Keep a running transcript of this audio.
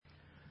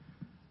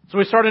So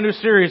we start a new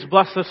series,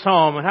 Bless This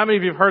Home. And how many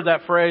of you have heard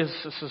that phrase?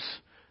 This is,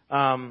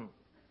 heard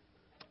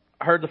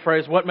the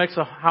phrase, what makes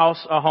a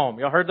house a home?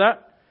 Y'all heard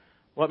that?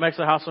 What makes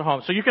a house a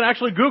home? So you can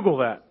actually Google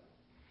that.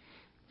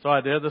 So I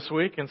did this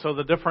week. And so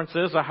the difference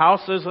is a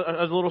house is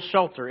a little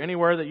shelter,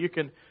 anywhere that you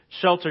can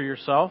shelter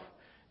yourself.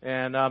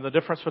 And the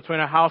difference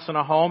between a house and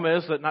a home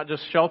is that not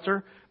just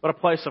shelter, but a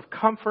place of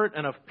comfort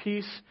and of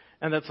peace,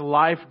 and that's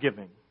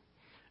life-giving.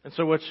 And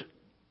so which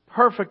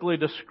perfectly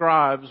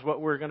describes what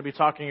we're going to be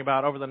talking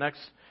about over the next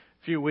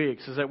few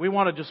weeks, is that we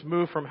want to just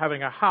move from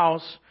having a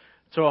house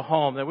to a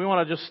home, that we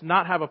want to just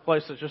not have a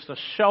place that's just a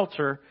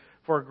shelter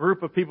for a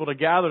group of people to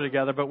gather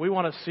together, but we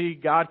want to see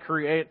God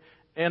create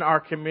in our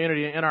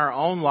community, in our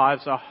own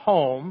lives, a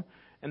home.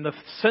 And the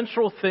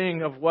central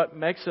thing of what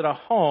makes it a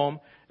home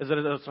is that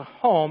it's a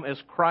home is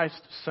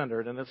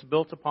Christ-centered, and it's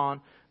built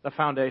upon the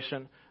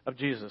foundation of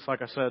Jesus,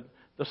 like I said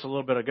just a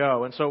little bit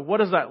ago. And so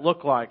what does that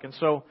look like? And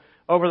so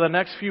over the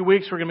next few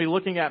weeks, we're going to be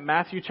looking at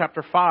Matthew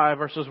chapter 5,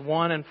 verses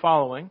 1 and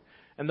following.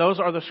 And those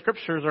are the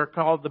scriptures that are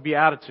called the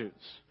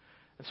Beatitudes.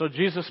 And so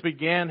Jesus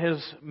began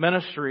His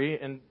ministry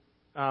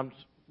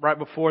right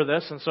before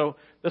this. And so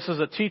this is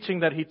a teaching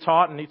that He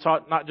taught, and He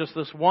taught not just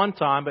this one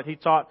time, but He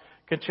taught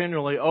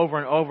continually over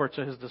and over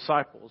to His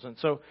disciples. And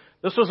so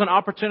this was an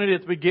opportunity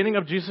at the beginning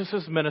of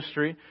Jesus'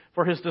 ministry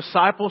for His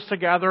disciples to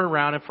gather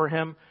around and for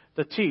Him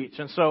to teach.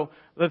 And so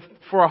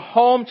for a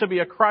home to be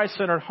a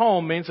Christ-centered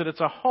home means that it's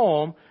a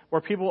home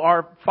where people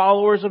are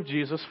followers of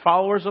Jesus,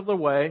 followers of the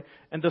way,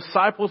 and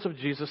disciples of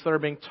Jesus that are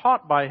being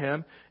taught by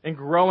Him and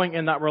growing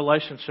in that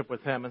relationship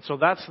with Him. And so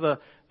that's the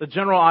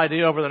general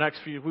idea over the next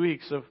few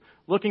weeks of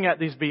looking at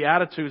these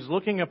Beatitudes,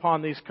 looking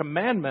upon these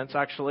commandments,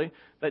 actually,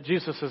 that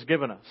Jesus has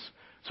given us.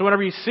 So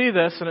whenever you see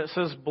this and it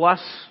says,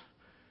 bless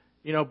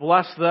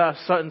the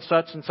such and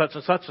such and such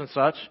and such and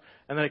such,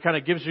 and then it kind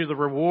of gives you the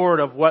reward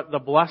of what the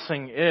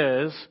blessing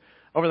is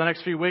over the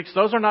next few weeks.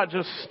 Those are not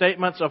just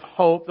statements of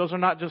hope. Those are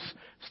not just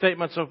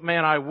statements of,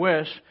 man, I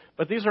wish.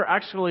 But these are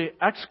actually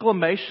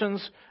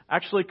exclamations,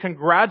 actually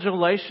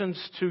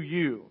congratulations to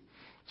you.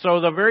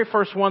 So the very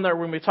first one that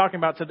we're going to be talking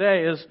about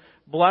today is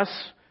bless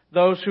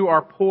those who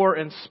are poor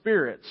in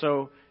spirit.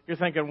 So you're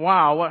thinking,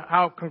 wow,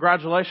 how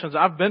congratulations.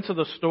 I've been to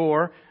the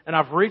store and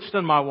I've reached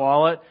in my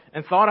wallet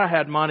and thought I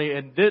had money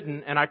and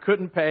didn't, and I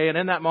couldn't pay. And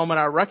in that moment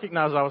I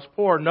recognized I was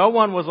poor. No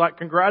one was like,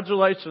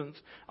 congratulations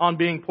on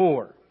being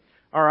poor.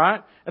 All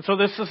right? And so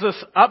this is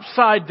this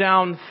upside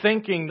down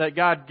thinking that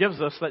God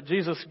gives us, that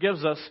Jesus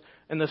gives us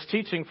in this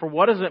teaching for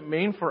what does it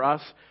mean for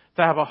us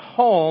to have a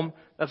home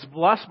that's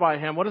blessed by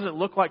Him. What does it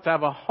look like to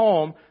have a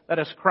home that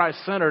is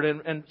Christ-centered?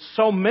 In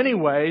so many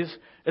ways,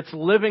 it's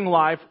living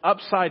life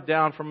upside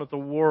down from what the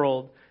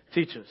world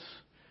teaches.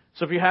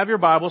 So if you have your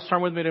Bibles,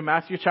 turn with me to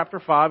Matthew chapter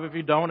 5. If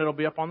you don't, it'll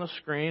be up on the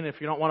screen. If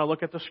you don't want to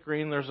look at the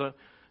screen, there's a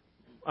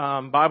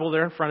Bible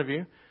there in front of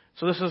you.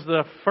 So this is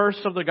the first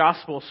of the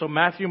Gospels. So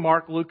Matthew,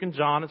 Mark, Luke, and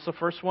John. It's the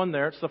first one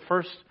there. It's the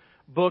first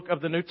book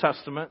of the New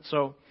Testament.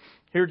 So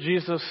here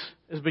Jesus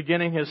is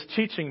beginning His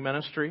teaching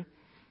ministry.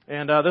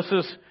 And this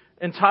is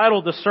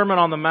entitled the Sermon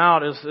on the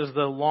Mount is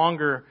the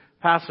longer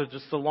passage.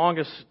 It's the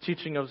longest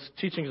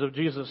teachings of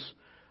Jesus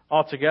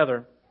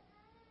altogether.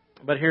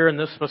 But here in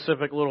this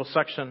specific little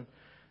section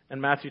in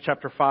Matthew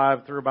chapter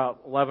 5 through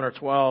about 11 or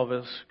 12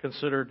 is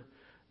considered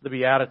the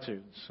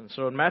Beatitudes. And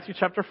so in Matthew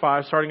chapter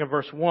 5, starting in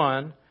verse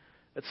 1,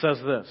 it says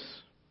this.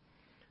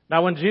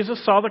 Now when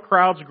Jesus saw the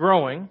crowds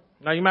growing,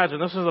 now you imagine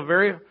this is the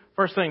very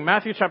first thing.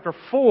 Matthew chapter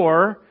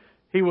 4,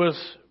 He was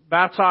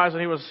baptized,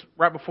 and He was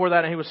right before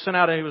that, and He was sent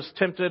out, and He was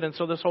tempted, and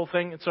so this whole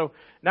thing. And so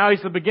now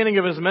He's the beginning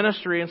of His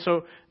ministry, and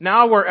so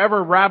now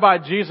wherever Rabbi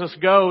Jesus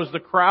goes, the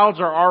crowds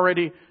are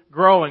already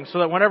growing, so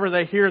that whenever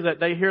they hear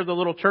the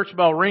little church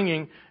bell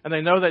ringing, and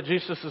they know that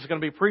Jesus is going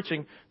to be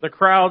preaching, the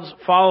crowds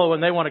follow,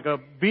 and they want to go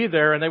be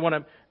there, and they want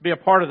to be a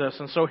part of this.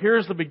 And so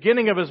here's the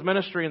beginning of His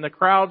ministry, and the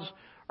crowds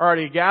are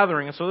already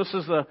gathering, and so this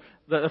is the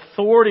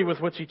authority with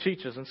which He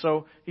teaches. And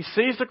so He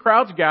sees the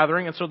crowds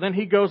gathering, and so then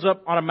He goes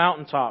up on a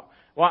mountaintop.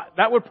 Well,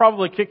 that would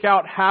probably kick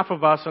out half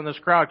of us in this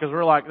crowd, because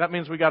we're like, that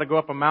means we got to go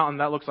up a mountain.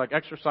 That looks like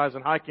exercise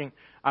and hiking.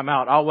 I'm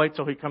out. I'll wait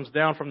till He comes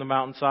down from the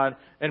mountainside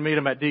and meet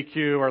Him at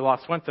DQ or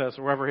Las Fuentes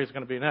or wherever He's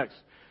going to be next.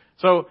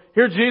 So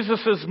here Jesus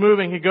is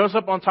moving. He goes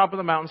up on top of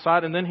the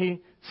mountainside, and then He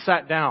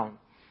sat down,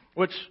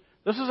 which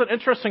this is an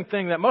interesting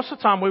thing that most of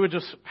the time we would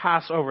just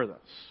pass over this.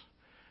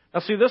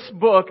 Now see, this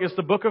book is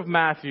the book of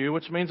Matthew,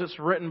 which means it's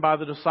written by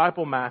the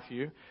disciple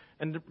Matthew.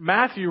 And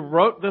Matthew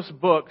wrote this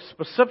book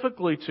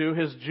specifically to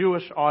his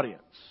Jewish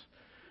audience.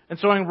 And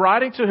so in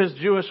writing to his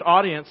Jewish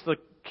audience, the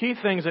key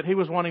things that he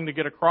was wanting to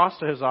get across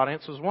to his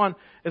audience was, one,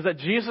 is that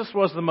Jesus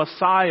was the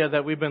Messiah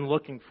that we've been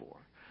looking for.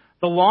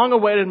 The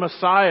long-awaited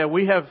Messiah,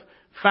 we have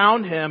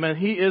found Him, and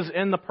He is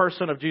in the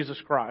person of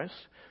Jesus Christ.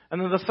 And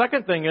then the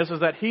second thing is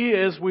that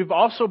we've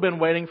also been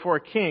waiting for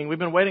a king. We've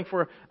been waiting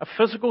for a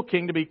physical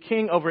king to be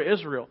king over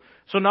Israel.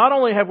 So not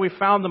only have we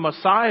found the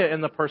Messiah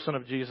in the person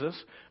of Jesus,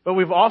 but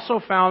we've also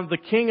found the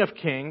King of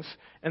Kings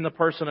in the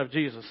person of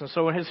Jesus. And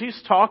so as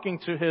He's talking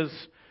to His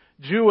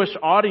Jewish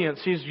audience,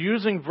 He's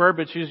using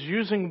verbiage, He's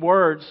using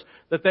words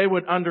that they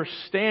would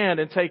understand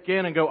and take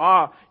in and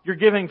go, you're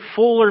giving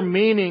fuller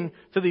meaning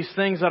to these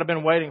things that I've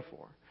been waiting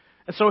for.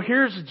 And so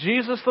here's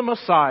Jesus the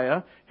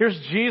Messiah. Here's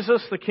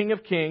Jesus the King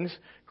of Kings.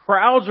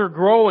 Crowds are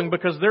growing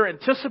because they're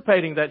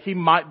anticipating that He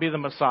might be the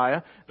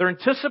Messiah. They're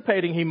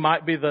anticipating He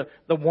might be the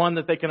one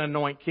that they can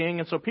anoint king.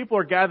 And so people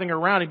are gathering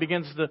around. He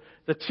begins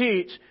to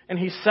teach, and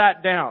He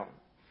sat down.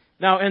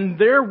 Now, in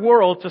their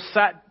world,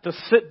 to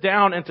sit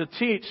down and to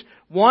teach,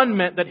 one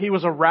meant that He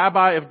was a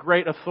rabbi of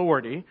great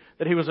authority,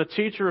 that He was a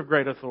teacher of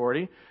great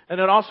authority, and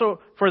it also,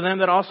 for them,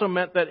 that also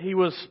meant that He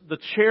was the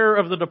chair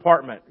of the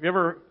department.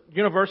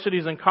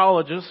 Universities and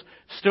colleges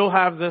still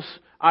have this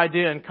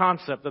idea and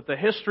concept that the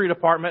history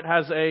department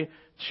has a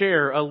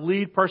chair, a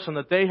lead person,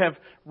 that they have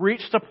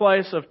reached a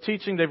place of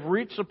teaching, they've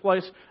reached a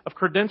place of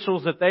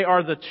credentials that they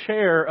are the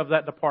chair of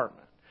that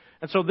department.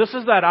 And so this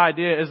is that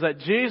idea, is that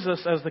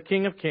Jesus as the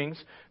King of Kings,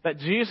 that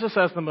Jesus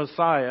as the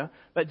Messiah,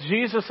 that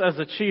Jesus as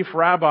the chief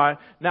rabbi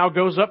now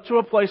goes up to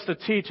a place to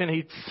teach, and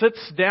He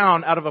sits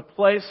down out of a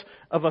place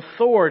of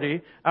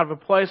authority, out of a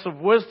place of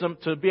wisdom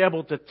to be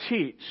able to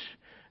teach.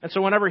 And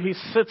so whenever He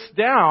sits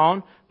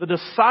down, the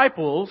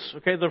disciples,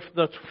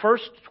 the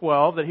first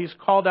 12 that He's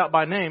called out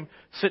by name,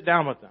 sit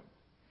down with them.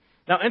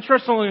 Now,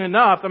 interestingly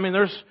enough,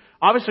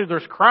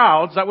 there's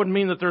crowds. That would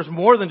mean that there's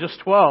more than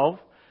just 12.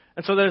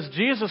 And so that as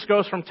Jesus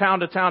goes from town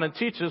to town and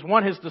teaches,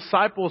 His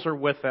disciples are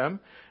with Him.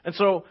 And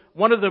so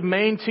one of the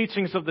main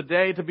teachings of the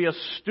day, to be a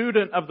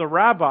student of the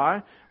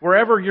rabbi,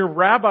 wherever your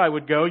rabbi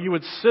would go, you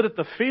would sit at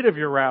the feet of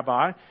your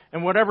rabbi,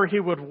 and wherever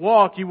he would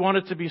walk, you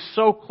wanted to be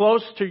so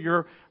close to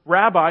your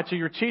rabbi, to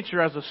your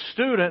teacher as a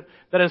student,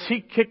 that as he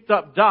kicked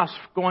up dust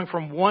going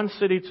from one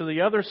city to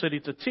the other city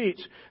to teach,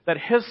 that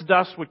his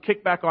dust would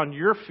kick back on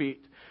your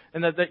feet.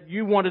 And that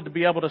you wanted to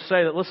be able to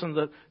say that, listen,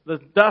 the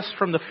dust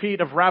from the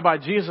feet of Rabbi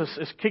Jesus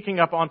is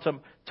kicking up onto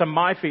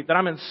my feet, that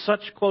I'm in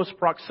such close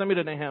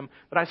proximity to Him,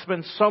 that I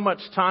spend so much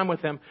time with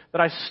Him, that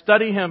I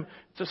study Him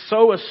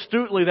so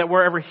astutely that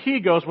wherever He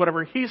goes,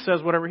 whatever He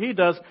says, whatever He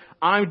does,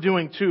 I'm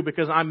doing too,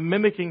 because I'm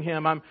mimicking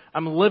Him, I'm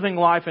living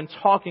life and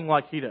talking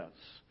like He does.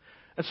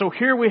 And so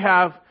here we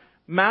have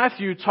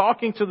Matthew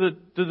talking to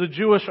the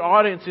Jewish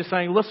audience. He's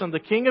saying, listen, the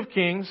King of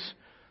Kings,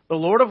 the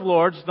Lord of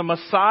Lords, the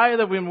Messiah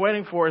that we've been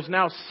waiting for, is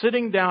now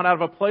sitting down out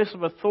of a place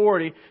of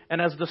authority.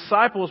 And as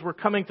disciples, we're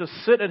coming to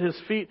sit at His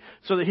feet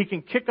so that He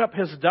can kick up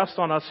His dust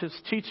on us, His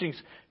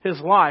teachings, His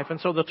life.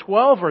 And so the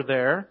 12 are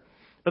there.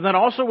 But then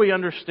also we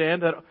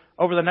understand that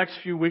over the next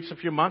few weeks, a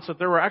few months, that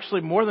there were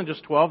actually more than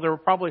just 12. There were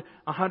probably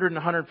 100 and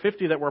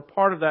 150 that were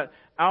part of that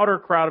outer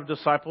crowd of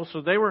disciples.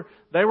 So they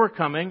were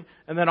coming.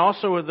 And then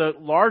also with the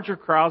larger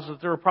crowds,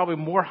 that there were probably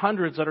more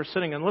hundreds that are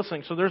sitting and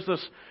listening. So there's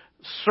this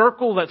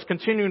circle that's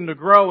continuing to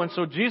grow. And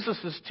so Jesus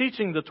is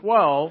teaching the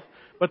 12,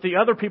 but the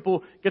other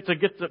people get to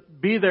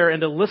be there and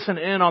to listen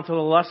in onto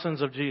the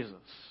lessons of Jesus.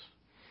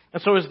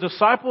 And so His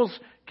disciples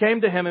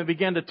came to Him and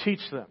began to teach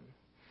them.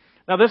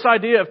 Now, this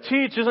idea of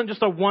teach isn't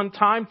just a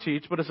one-time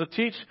teach, but it's a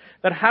teach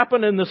that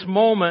happened in this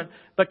moment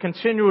but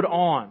continued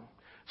on.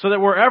 So that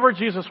wherever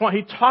Jesus went,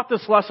 He taught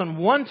this lesson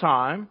one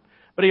time,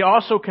 but He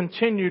also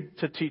continued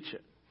to teach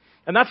it.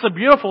 And that's the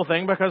beautiful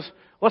thing, because,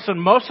 listen,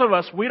 most of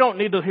us, we don't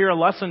need to hear a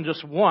lesson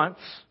just once.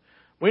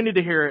 We need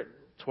to hear it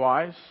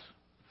twice,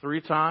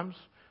 3 times,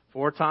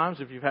 4 times.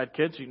 If you've had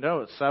kids, you know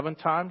it's 7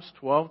 times,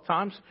 12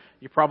 times.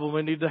 You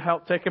probably need to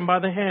help take them by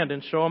the hand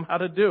and show them how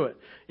to do it.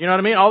 You know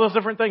what I mean? All those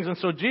different things. And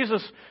so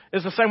Jesus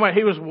is the same way.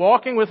 He was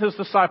walking with His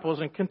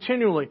disciples, and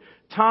continually,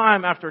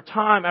 time after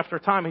time after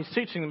time, He's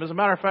teaching them. As a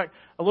matter of fact,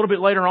 a little bit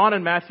later on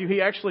in Matthew, He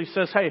actually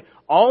says, hey,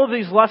 all of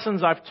these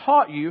lessons I've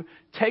taught you,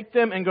 take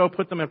them and go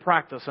put them in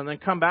practice, and then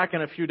come back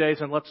in a few days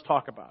and let's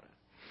talk about it.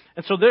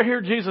 And so there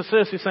here Jesus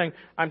is. He's saying,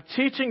 I'm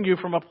teaching you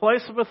from a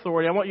place of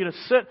authority. I want you to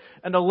sit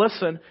and to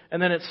listen.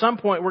 And then at some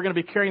point, we're going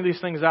to be carrying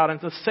these things out.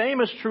 And the same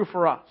is true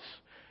for us.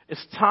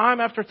 It's time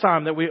after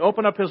time that we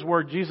open up His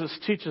Word. Jesus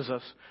teaches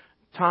us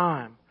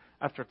time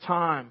after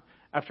time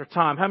after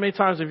time. How many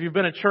times have you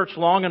been in church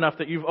long enough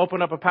that you've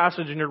opened up a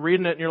passage and you're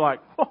reading it and you're like,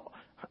 oh,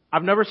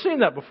 I've never seen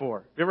that before.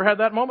 Have you ever had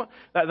that moment?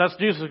 That's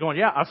Jesus going,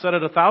 yeah, I've said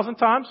it 1,000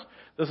 times.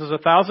 This is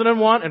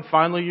 1,001, and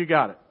finally you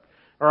got it.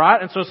 All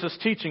right? And so it's this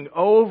teaching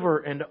over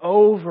and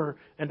over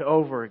and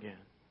over again.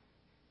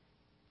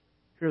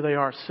 Here they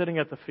are sitting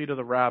at the feet of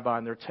the rabbi,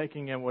 and they're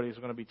taking in what He's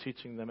going to be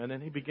teaching them. And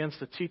then He begins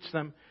to teach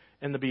them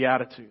in the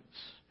Beatitudes.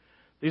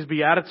 These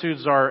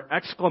Beatitudes are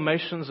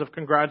exclamations of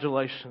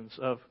congratulations,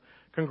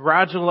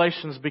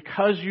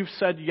 because you've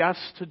said yes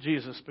to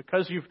Jesus,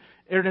 because you've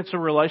entered into a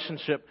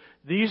relationship.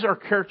 These are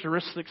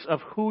characteristics of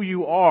who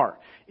you are.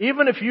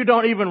 Even if you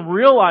don't even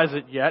realize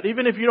it yet,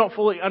 even if you don't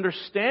fully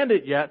understand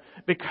it yet,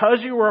 because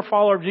you are a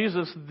follower of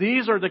Jesus,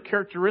 these are the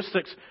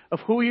characteristics of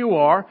who you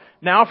are.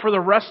 Now for the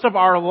rest of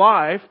our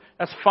life,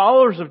 as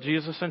followers of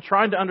Jesus and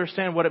trying to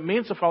understand what it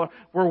means to follow,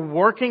 we're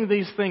working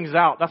these things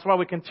out. That's why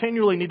we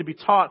continually need to be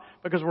taught,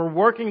 because we're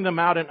working them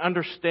out and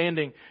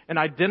understanding and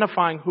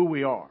identifying who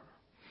we are.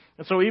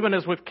 And so even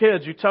as with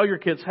kids, you tell your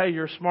kids, hey,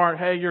 you're smart,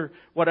 hey, you're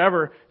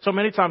whatever. So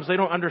many times they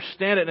don't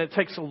understand it, and it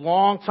takes a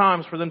long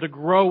time for them to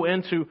grow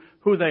into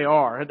who they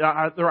are,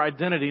 their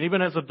identity. And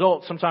even as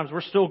adults, sometimes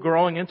we're still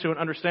growing into and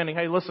understanding,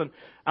 hey, listen,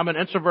 I'm an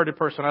introverted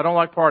person, I don't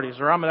like parties,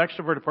 or I'm an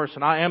extroverted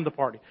person, I am the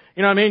party.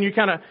 You know what I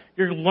mean?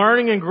 You're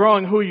learning and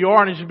growing who you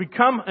are, and as you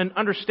become and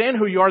understand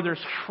who you are,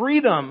 there's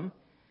freedom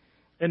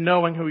in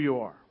knowing who you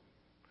are.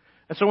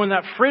 And so in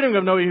that freedom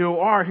of knowing who you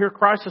are, here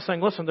Christ is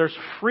saying, listen, there's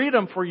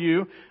freedom for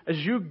you as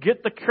you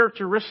get the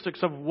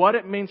characteristics of what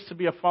it means to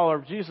be a follower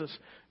of Jesus.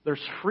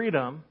 There's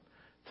freedom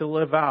to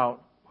live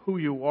out who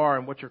you are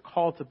and what you're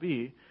called to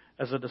be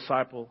as a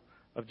disciple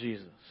of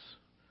Jesus.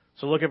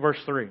 So look at verse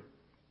 3.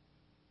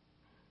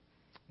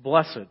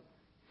 Blessed.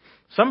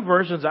 Some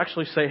versions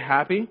actually say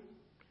happy,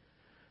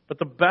 but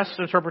the best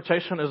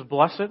interpretation is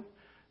blessed,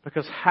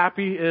 because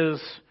happy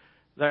is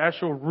the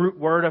actual root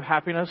word of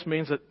happiness,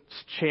 means that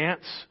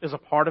chance is a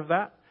part of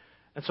that.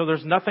 And so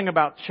there's nothing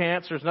about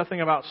chance, there's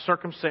nothing about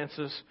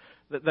circumstances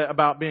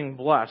about being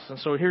blessed. And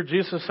so here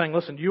Jesus is saying,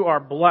 listen, you are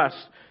blessed.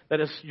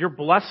 That is, your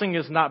blessing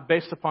is not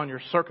based upon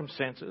your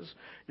circumstances.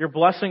 Your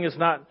blessing is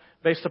not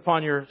based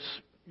upon your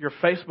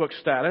Facebook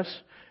status.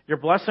 Your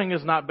blessing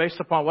is not based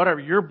upon whatever.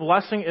 Your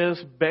blessing is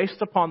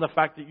based upon the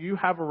fact that you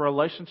have a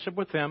relationship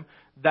with Him.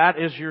 That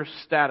is your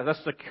status.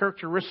 That's the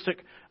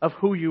characteristic of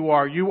who you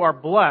are. You are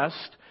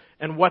blessed.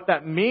 And what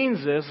that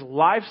means is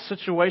life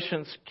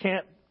situations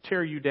can't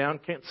tear you down,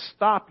 can't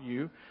stop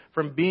you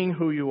from being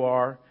who you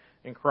are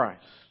in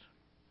Christ.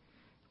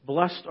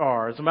 Blessed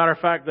are. As a matter of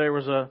fact, there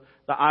was the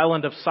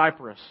island of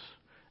Cyprus,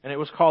 and it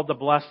was called the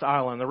Blessed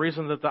Island. The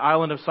reason that the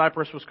island of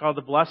Cyprus was called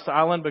the Blessed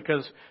Island,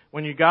 because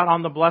when you got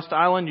on the Blessed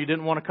Island, you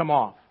didn't want to come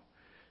off.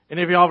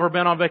 Any of y'all ever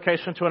been on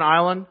vacation to an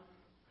island,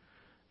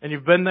 and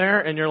you've been there,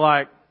 and you're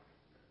like,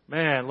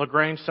 man,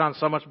 Grange sounds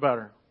so much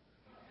better.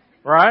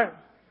 Right?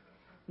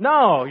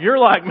 No, you're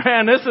like,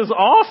 man, this is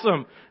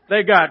awesome.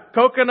 They got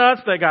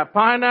coconuts, they got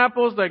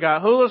pineapples, they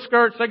got hula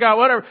skirts, they got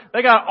whatever.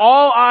 They got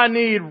all I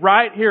need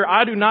right here.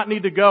 I do not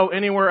need to go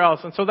anywhere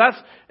else. And so that's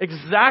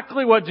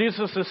exactly what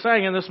Jesus is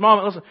saying in this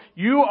moment. Listen,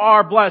 you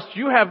are blessed.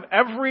 You have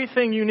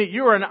everything you need.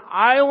 You are an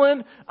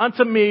island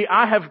unto me.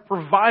 I have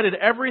provided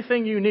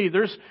everything you need.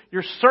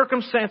 Your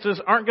circumstances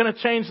aren't going to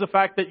change the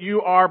fact that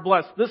you are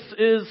blessed. This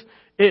is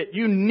it.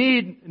 You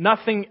need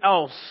nothing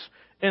else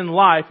in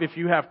life if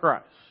you have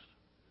Christ.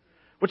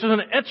 Which is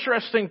an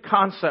interesting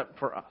concept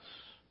for us.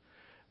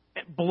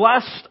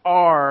 Blessed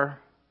are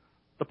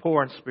the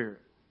poor in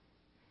spirit.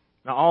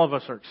 Now, all of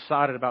us are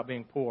excited about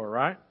being poor,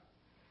 right?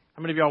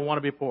 How many of y'all want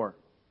to be poor?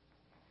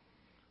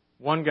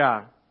 One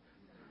guy.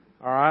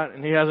 All right?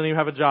 And he doesn't even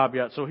have a job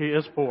yet, so he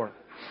is poor.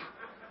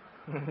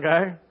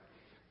 Okay?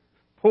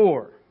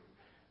 Poor.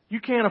 You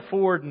can't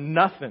afford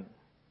nothing.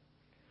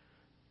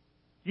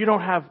 You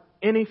don't have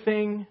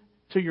anything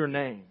to your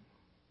name.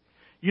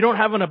 You don't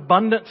have an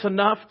abundance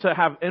enough to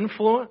have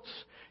influence.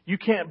 You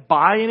can't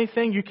buy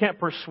anything. You can't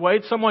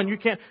persuade someone. You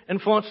can't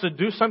influence to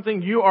do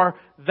something. You are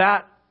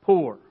that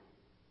poor.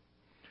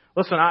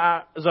 Listen,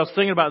 as I was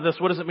thinking about this,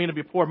 what does it mean to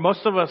be poor?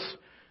 Most of us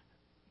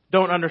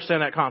don't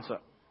understand that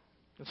concept.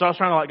 And so I was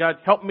trying to God,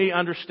 help me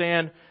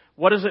understand,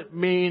 what does it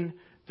mean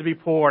to be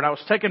poor? And I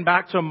was taken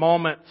back to a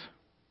moment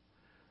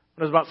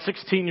when I was about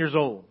 16 years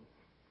old.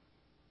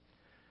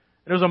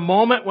 It was a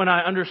moment when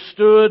I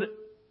understood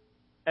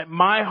at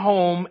my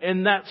home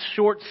in that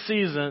short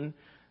season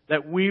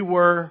that we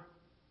were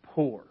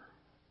poor.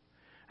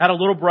 I have a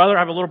little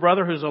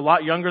brother who's a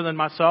lot younger than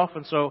myself,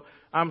 and so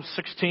I'm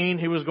 16.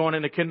 He was going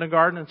into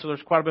kindergarten, and so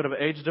there's quite a bit of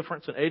age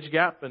difference and age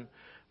gap. And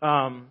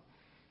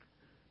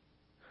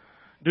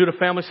due to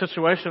family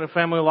situation and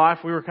family life,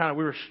 we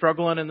were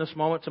struggling in this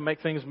moment to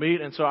make things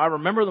meet. And so I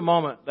remember the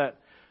moment that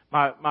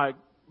my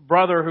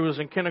brother, who was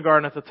in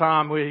kindergarten at the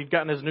time, he'd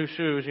gotten his new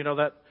shoes. You know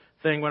that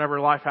thing whenever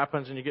life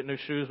happens and you get new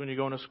shoes when you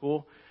go into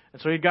school. And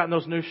so he'd gotten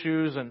those new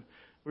shoes, and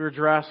we were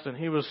dressed, and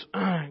he was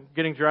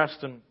getting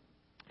dressed, and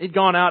he'd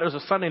gone out. It was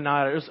a Sunday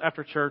night. It was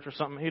after church or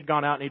something. He'd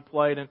gone out and he'd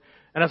played. And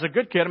as a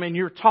good kid,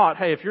 you're taught,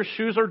 hey, if your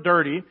shoes are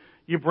dirty,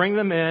 you bring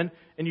them in,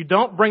 and you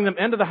don't bring them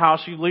into the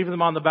house. You leave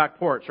them on the back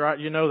porch, right?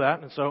 You know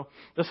that. And so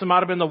this might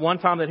have been the one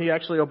time that he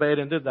actually obeyed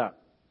and did that.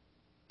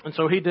 And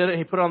so he did it.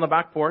 He put it on the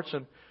back porch.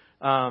 And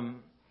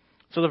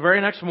so the very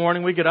next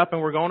morning, we get up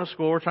and we're going to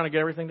school. We're trying to get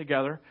everything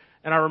together.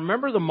 And I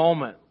remember the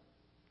moment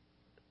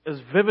as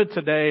vivid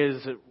today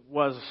as it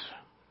was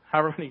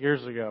however many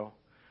years ago.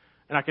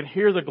 And I can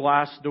hear the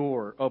glass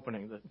door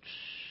opening,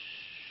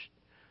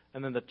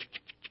 and then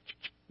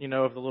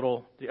of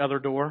the other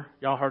door.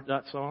 Y'all heard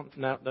that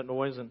that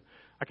noise? And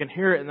I can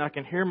hear it, and I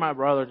can hear my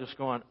brother just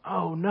going,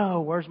 oh no,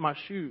 where's my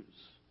shoes?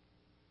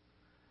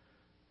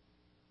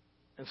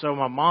 And so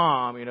my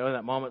mom, in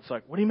that moment, it's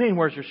like, what do you mean,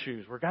 where's your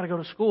shoes? We've got to go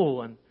to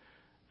school. And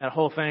that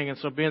whole thing. And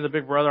so being the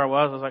big brother I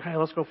was like, hey,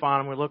 let's go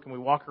find them. We look and we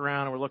walk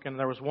around and we're looking. And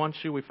there was one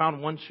shoe. We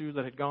found one shoe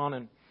that had gone,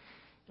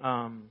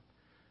 and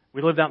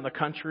we lived out in the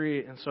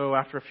country. And so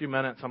after a few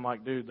minutes, I'm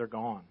like, dude, they're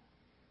gone.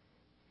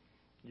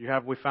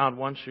 We found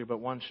one shoe, but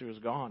one shoe is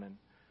gone. And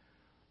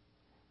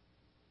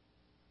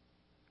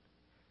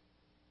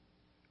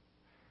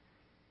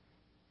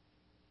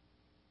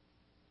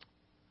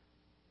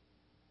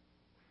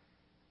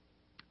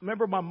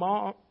remember my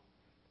mom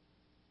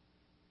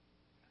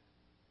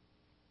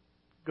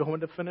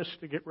going to finish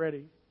to get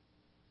ready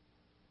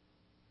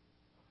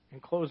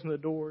and closing the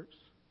doors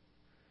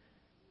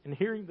and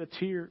hearing the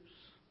tears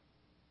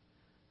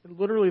and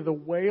literally the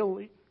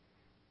wailing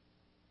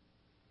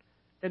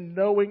and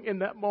knowing in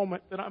that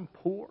moment that I'm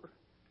poor,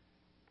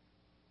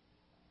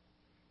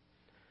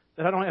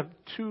 that I don't have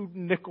 2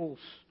 nickels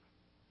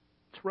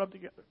to rub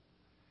together.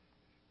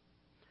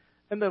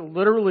 And that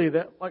literally,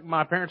 that like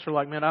my parents are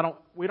like, man, how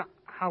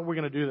are we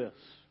going to do this?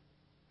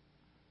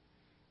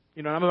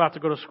 You know, I'm about to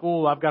go to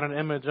school. I've got an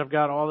image. I've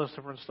got all this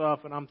different stuff.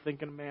 And I'm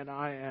thinking, man,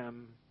 I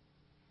am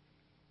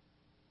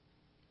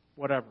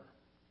whatever.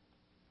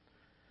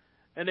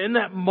 And in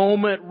that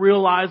moment,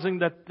 realizing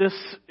that this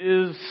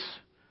is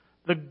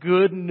the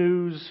good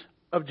news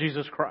of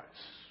Jesus Christ,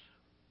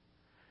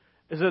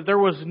 is that there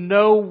was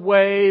no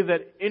way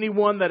that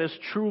anyone that is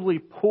truly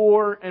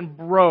poor and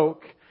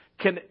broke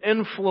can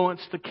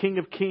influence the King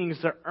of Kings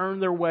to earn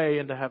their way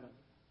into heaven.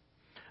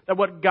 That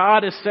what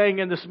God is saying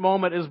in this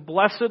moment is,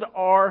 blessed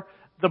are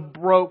the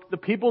broke, the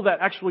people that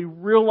actually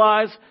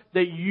realize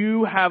that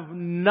you have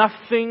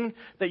nothing,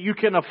 that you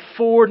can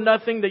afford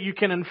nothing, that you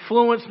can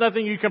influence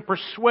nothing, you can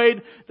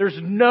persuade. There's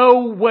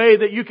no way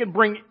that you can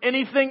bring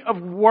anything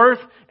of worth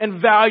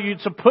and value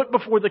to put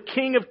before the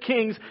King of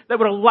Kings that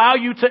would allow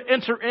you to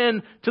enter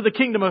into the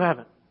kingdom of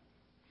heaven.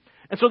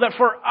 And so that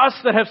for us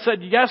that have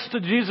said yes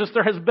to Jesus,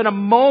 there has been a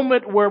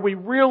moment where we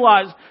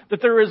realize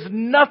that there is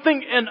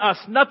nothing in us,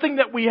 nothing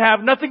that we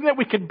have, nothing that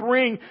we can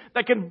bring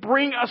that can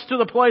bring us to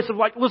the place of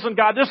like, listen,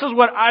 God, this is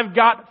what I've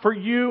got for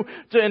you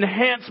to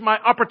enhance my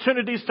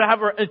opportunities to have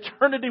an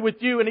eternity with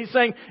you. And He's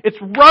saying, it's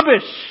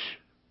rubbish.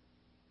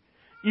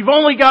 You've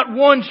only got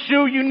 1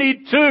 shoe, you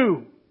need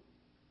 2.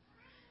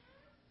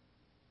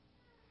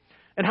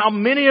 And how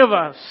many of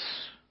us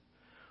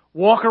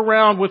walk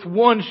around with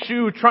 1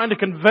 shoe trying to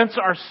convince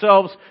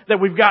ourselves that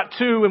we've got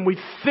 2, and we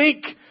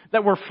think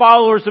that we're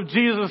followers of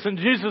Jesus, and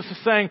Jesus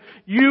is saying,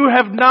 you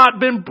have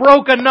not been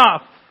broke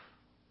enough.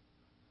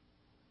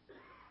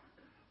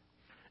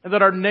 And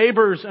that our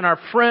neighbors and our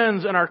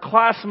friends and our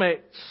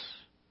classmates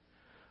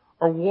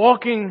are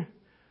walking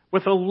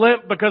with a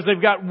limp because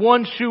they've got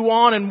 1 shoe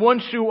on and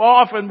 1 shoe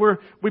off, and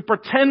we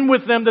pretend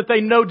with them that they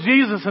know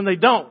Jesus and they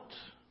don't.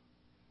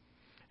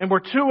 And we're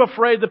too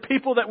afraid. The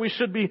people that we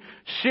should be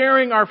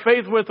sharing our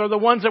faith with are the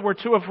ones that we're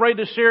too afraid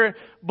to share it.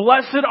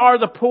 Blessed are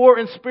the poor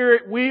in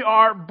spirit. We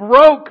are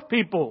broke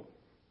people.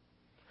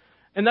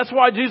 And that's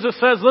why Jesus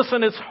says,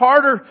 listen, it's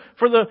harder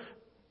for the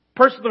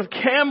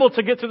camel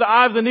to get to the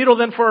eye of the needle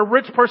than for a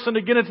rich person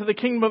to get into the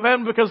kingdom of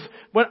heaven, because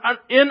when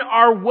in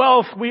our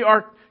wealth we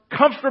are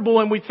comfortable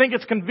and we think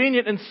it's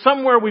convenient, and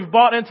somewhere we've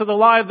bought into the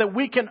lie that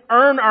we can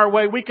earn our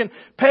way, we can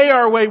pay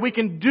our way, we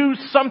can do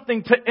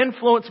something to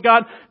influence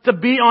God to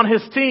be on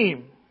His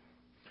team.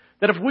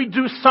 That if we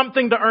do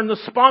something to earn the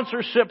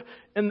sponsorship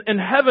in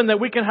heaven, that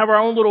we can have our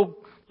own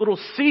little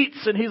seats.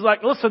 And He's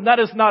like, listen,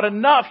 that is not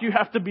enough. You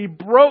have to be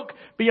broke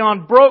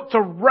beyond broke to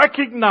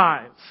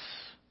recognize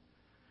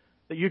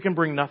that you can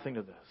bring nothing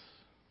to this.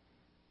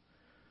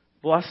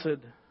 Blessed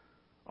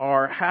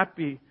are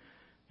happy,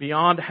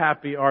 beyond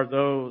happy are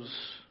those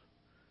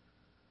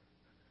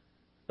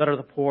that are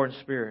the poor in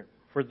spirit,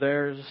 for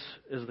theirs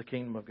is the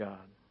kingdom of God.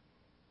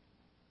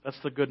 That's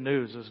the good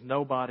news, is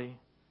nobody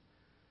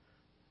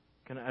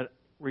can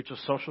reach a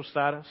social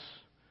status.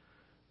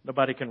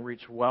 Nobody can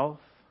reach wealth.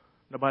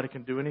 Nobody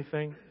can do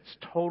anything. It's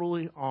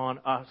totally on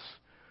us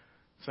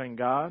saying,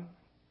 God,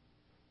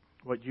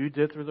 what you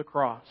did through the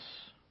cross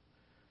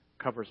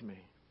covers me.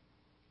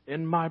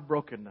 In my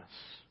brokenness,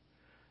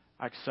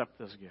 I accept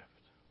this gift.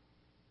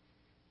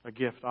 A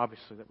gift,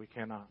 obviously, that we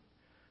cannot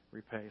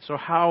repay. So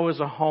how is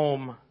a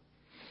home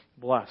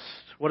blessed?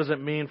 What does it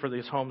mean for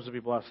these homes to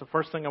be blessed? The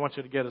first thing I want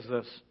you to get is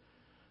this.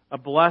 A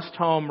blessed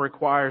home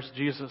requires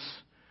Jesus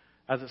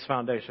as its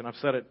foundation. I've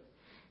said it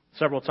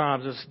several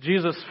times. As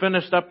Jesus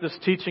finished up this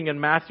teaching in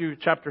Matthew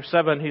chapter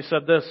 7, He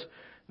said this,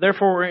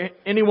 therefore,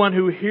 anyone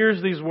who hears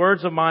these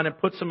words of mine and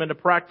puts them into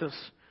practice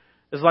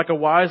is like a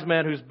wise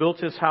man who's built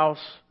his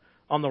house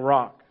on the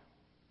rock.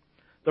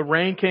 The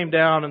rain came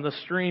down and the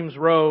streams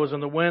rose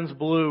and the winds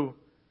blew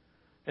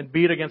and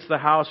beat against the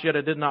house, yet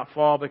it did not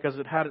fall because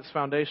it had its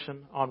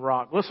foundation on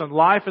rock. Listen,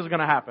 life is going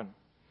to happen.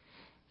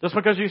 Just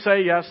because you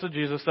say yes to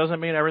Jesus doesn't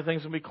mean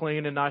everything's going to be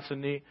clean and nice and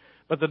neat.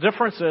 But the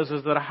difference is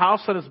that a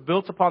house that is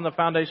built upon the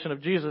foundation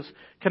of Jesus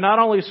can not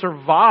only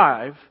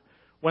survive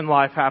when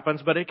life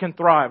happens, but it can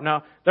thrive.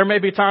 Now, there may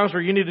be times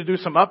where you need to do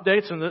some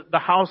updates, and the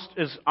house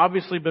has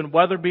obviously been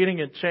weather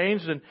beating and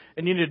changed, and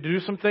you need to do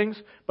some things.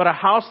 But a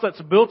house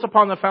that's built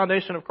upon the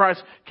foundation of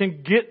Christ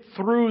can get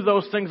through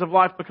those things of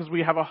life because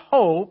we have a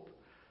hope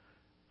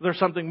there's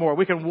something more.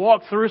 We can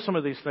walk through some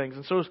of these things.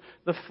 And so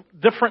the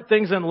different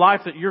things in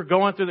life that you're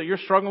going through, that you're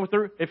struggling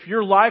with, if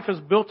your life is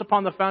built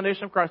upon the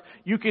foundation of Christ,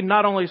 you can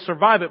not only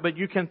survive it, but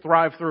you can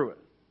thrive through it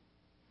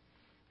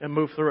and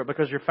move through it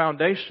because your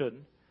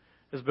foundation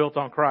is built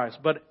on Christ.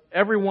 But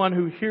everyone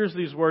who hears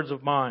these words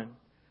of mine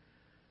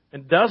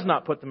and does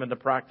not put them into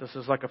practice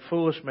is like a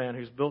foolish man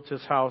who's built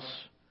his house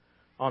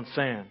on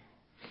sand.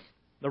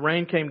 The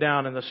rain came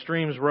down and the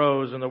streams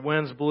rose and the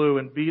winds blew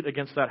and beat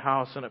against that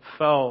house and it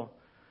fell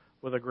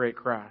with a great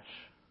crash.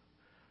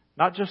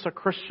 Not just a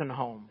Christian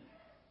home,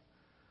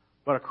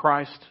 but a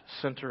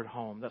Christ-centered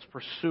home that's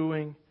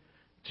pursuing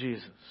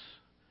Jesus.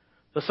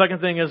 The second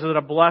thing is that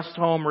a blessed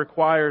home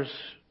requires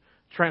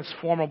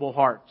transformable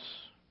hearts.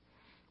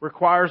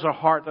 Requires a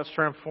heart that's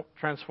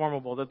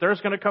transformable. That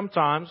there's going to come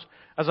times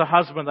as a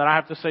husband that I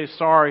have to say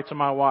sorry to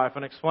my wife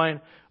and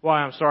explain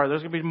why I'm sorry.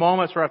 There's going to be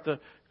moments where I have to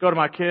go to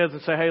my kids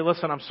and say, hey,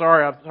 listen, I'm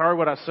sorry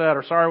what I said,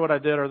 or sorry what I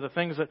did, or the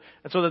things that,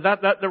 and so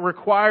that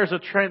requires a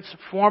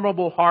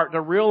transformable heart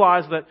to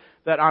realize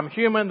that I'm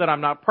human, that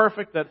I'm not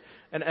perfect,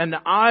 and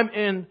I'm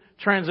in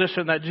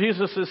transition, that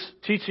Jesus is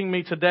teaching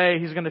me today.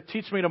 He's going to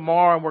teach me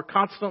tomorrow, and we're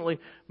constantly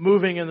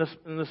moving in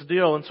this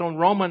deal. And so in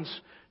Romans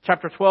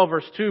chapter 12,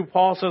 verse 2,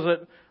 Paul says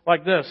it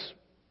like this: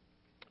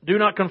 do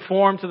not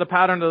conform to the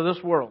pattern of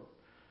this world.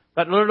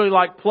 That literally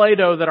like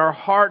Play-Doh, that our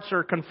hearts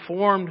are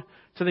conformed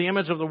to the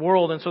image of the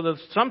world. And so that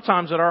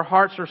sometimes that our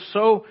hearts are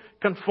so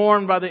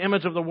conformed by the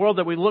image of the world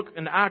that we look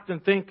and act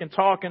and think and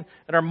talk and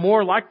are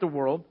more like the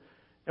world.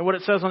 And what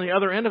it says on the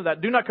other end of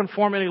that, do not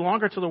conform any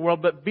longer to the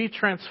world, but be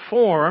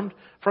transformed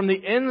from the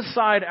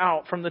inside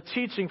out, from the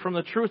teaching, from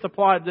the truth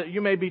applied, that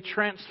you may be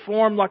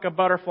transformed like a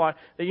butterfly,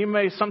 that you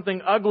may,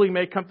 something ugly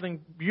may something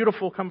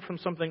beautiful come from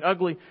something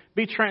ugly.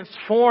 Be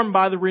transformed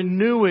by the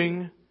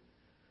renewing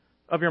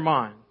of your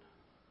mind.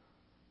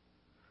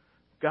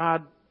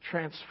 God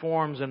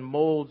transforms and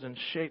molds and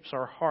shapes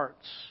our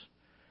hearts.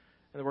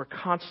 And we're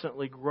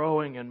constantly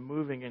growing and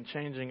moving and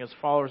changing as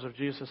followers of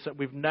Jesus, that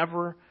we've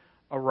never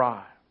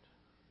arrived.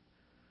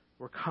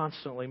 We're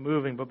constantly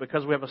moving, but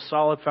because we have a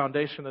solid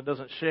foundation that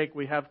doesn't shake,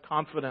 we have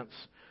confidence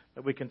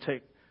that we can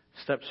take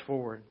steps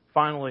forward.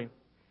 Finally,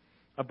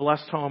 a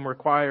blessed home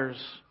requires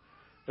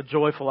a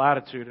joyful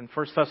attitude. In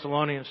 1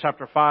 Thessalonians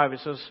chapter 5, it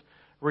says,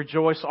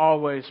 rejoice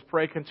always,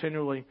 pray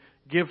continually,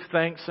 give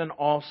thanks in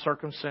all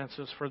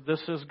circumstances, for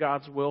this is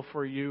God's will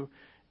for you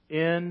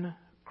in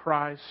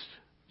Christ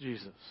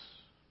Jesus.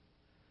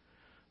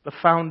 The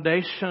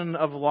foundation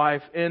of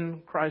life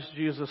in Christ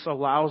Jesus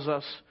allows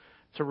us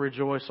to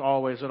rejoice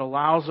always. It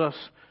allows us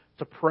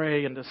to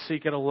pray and to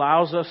seek. It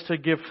allows us to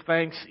give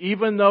thanks.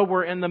 Even though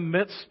we're in the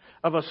midst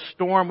of a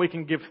storm, we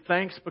can give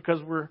thanks because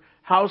our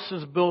house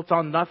is built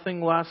on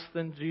nothing less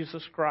than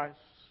Jesus Christ.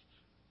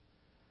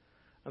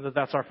 And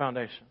that's our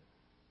foundation.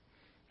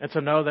 And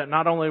to know that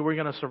not only are we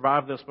going to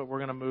survive this, but we're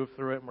going to move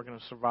through it and we're going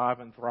to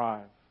survive and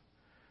thrive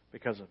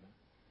because of it.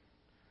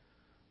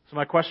 So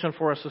my question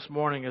for us this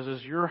morning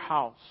is your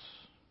house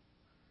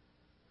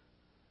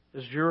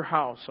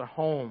a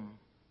home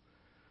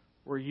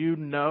where you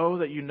know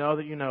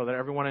that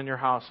everyone in your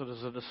house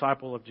is a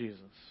disciple of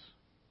Jesus?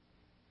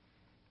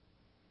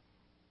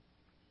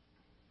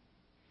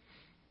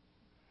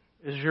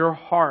 Is your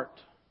heart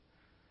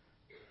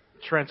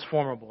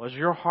transformable? Is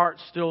your heart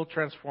still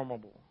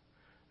transformable?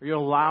 Are you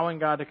allowing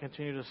God to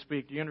continue to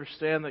speak? Do you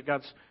understand that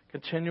God's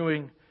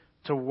continuing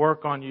to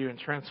work on you and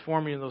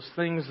transform you in those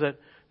things that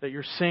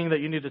you're seeing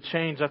that you need to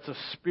change? That's the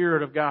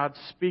Spirit of God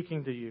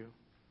speaking to you.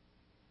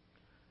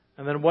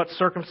 And then what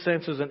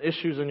circumstances and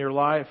issues in your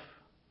life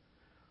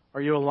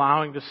are you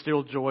allowing to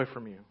steal joy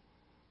from you?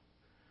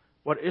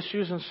 What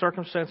issues and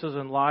circumstances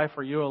in life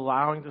are you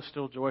allowing to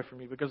steal joy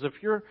from you? Because if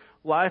your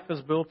life is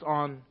built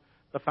on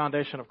the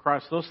foundation of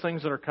Christ, those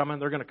things that are coming,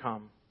 they're going to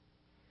come.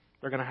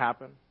 They're going to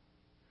happen.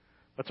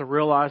 But to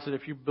realize that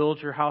if you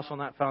build your house on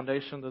that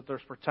foundation, that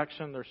there's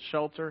protection, there's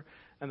shelter,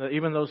 and that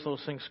even those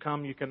things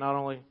come, you can not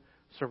only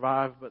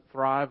survive but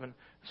thrive. And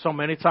so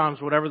many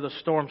times, whatever the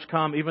storms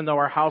come, even though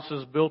our house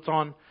is built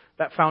on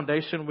that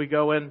foundation, we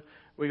go into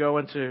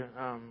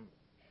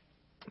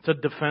to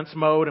defense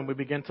mode, and we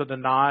begin to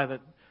deny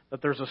that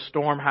there's a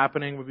storm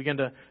happening. We begin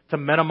to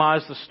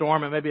minimize the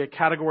storm. It may be a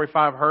Category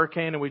 5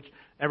 hurricane, and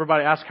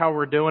everybody asks how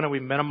we're doing, and we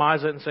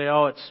minimize it and say,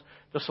 oh, it's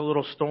just a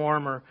little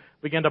storm, or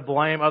begin to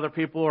blame other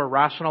people or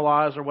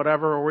rationalize or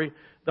whatever, or we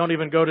don't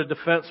even go to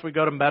defense, we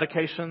go to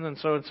medication. And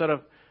so instead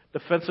of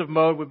defensive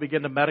mode, we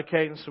begin to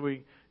medicate, and so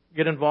we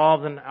get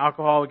involved in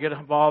alcohol, we get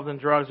involved in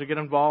drugs, we get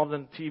involved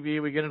in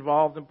TV, we get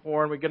involved in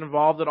porn, we get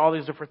involved in all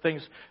these different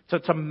things to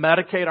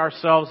medicate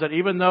ourselves, that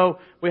even though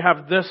we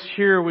have this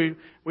here, we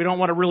don't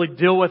want to really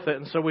deal with it.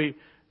 And so we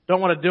don't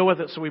want to deal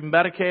with it, so we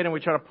medicate and we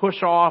try to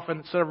push off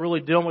instead of really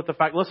dealing with the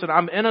fact, listen,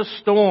 I'm in a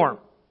storm.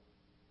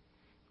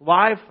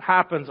 Life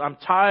happens. I'm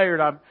tired.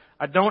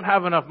 I don't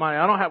have enough money.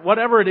 I don't have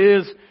whatever it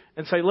is,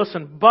 and say,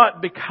 listen,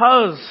 but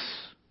because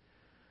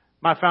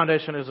my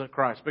foundation is in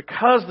Christ,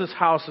 because this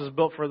house is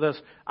built for this,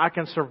 I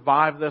can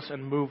survive this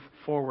and move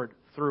forward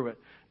through it.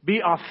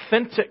 Be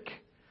authentic.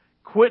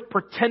 Quit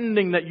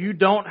pretending that you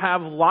don't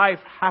have life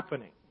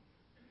happening.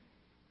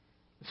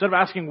 Instead of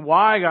asking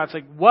why, God,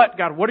 say, what,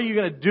 God, what are you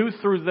going to do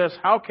through this?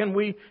 How can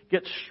we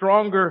get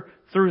stronger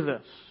through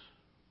this?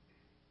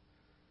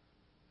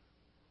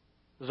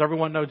 Does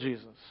everyone know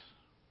Jesus?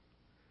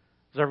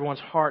 Is everyone's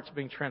hearts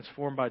being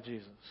transformed by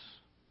Jesus?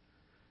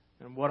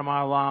 And what am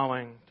I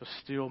allowing to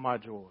steal my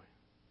joy?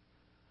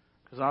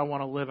 Because I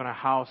want to live in a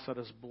house that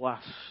is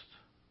blessed.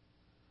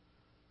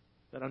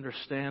 that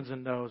understands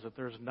and knows that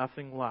there's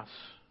nothing less,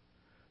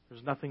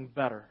 there's nothing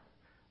better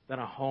than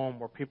a home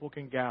where people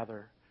can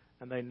gather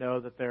and they know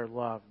that they're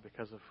loved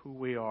because of who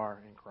we are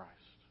in Christ.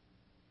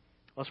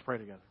 Let's pray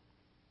together.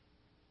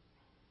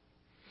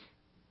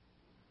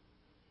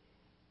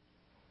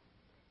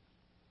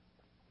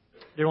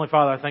 Dear Heavenly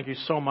Father, I thank you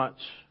so much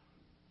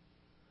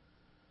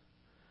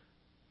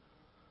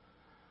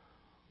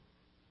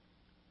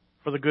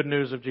for the good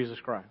news of Jesus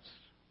Christ.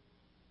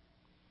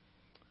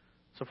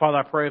 So, Father,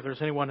 I pray if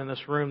there's anyone in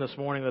this room this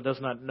morning that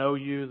does not know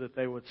you, that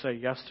they would say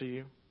yes to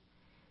you.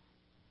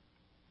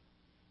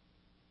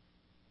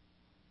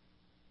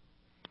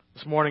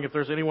 This morning, if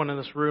there's anyone in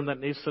this room that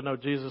needs to know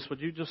Jesus,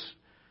 would you just,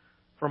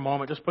 for a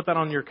moment, just put that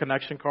on your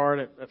connection card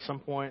at some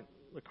point,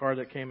 the card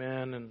that came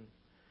in, and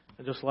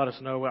just let us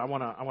know. I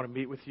want to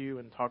meet with you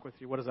and talk with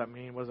you. What does that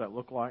mean? What does that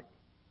look like?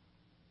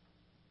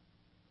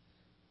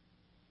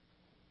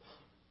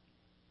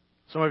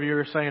 Some of you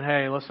are saying,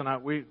 hey, listen,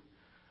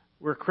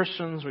 we're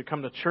Christians, we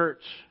come to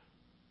church,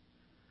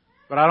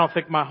 but I don't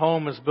think my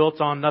home is built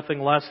on nothing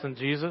less than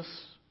Jesus.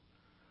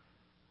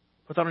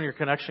 Put that on your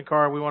connection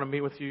card. We want to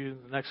meet with you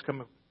the next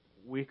coming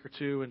week or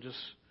two and just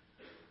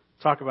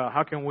talk about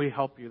how can we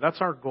help you.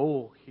 That's our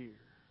goal here.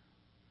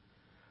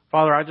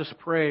 Father, I just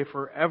pray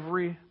for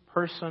every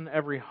person,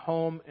 every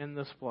home in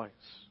this place.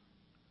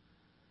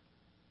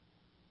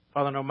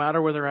 Father, no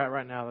matter where they're at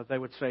right now, that they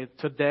would say,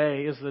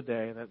 today is the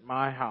day that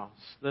my house,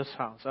 this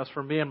house, as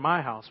for me and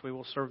my house, we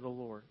will serve the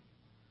Lord.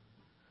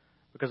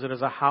 Because it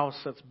is a house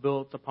that's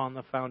built upon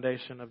the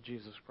foundation of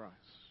Jesus Christ.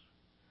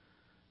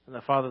 And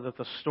that, Father, that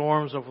the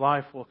storms of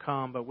life will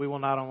come, but we will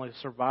not only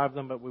survive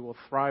them, but we will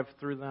thrive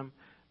through them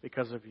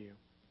because of you.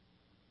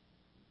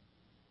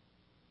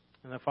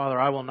 And that, Father,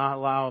 I will not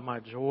allow my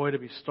joy to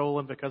be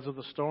stolen because of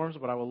the storms,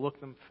 but I will look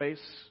them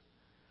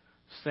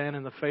stand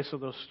in the face of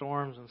those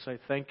storms and say,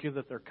 thank you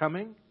that they're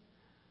coming,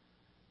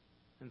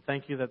 and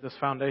thank you that this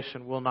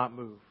foundation will not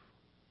move.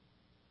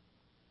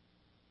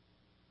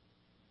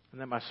 And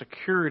that my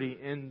security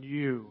in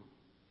you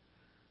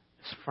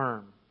is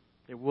firm.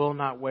 It will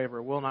not waver,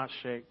 it will not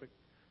shake, but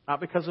not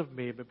because of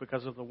me, but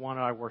because of the one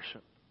I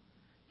worship.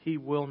 He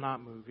will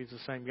not move. He's the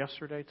same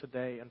yesterday,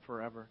 today, and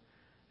forever.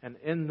 And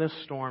in this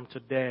storm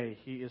today,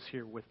 He is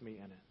here with me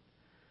in it.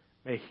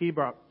 May He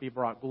be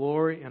brought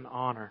glory and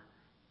honor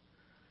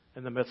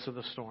in the midst of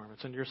the storm.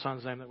 It's in your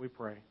Son's name that we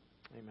pray.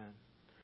 Amen.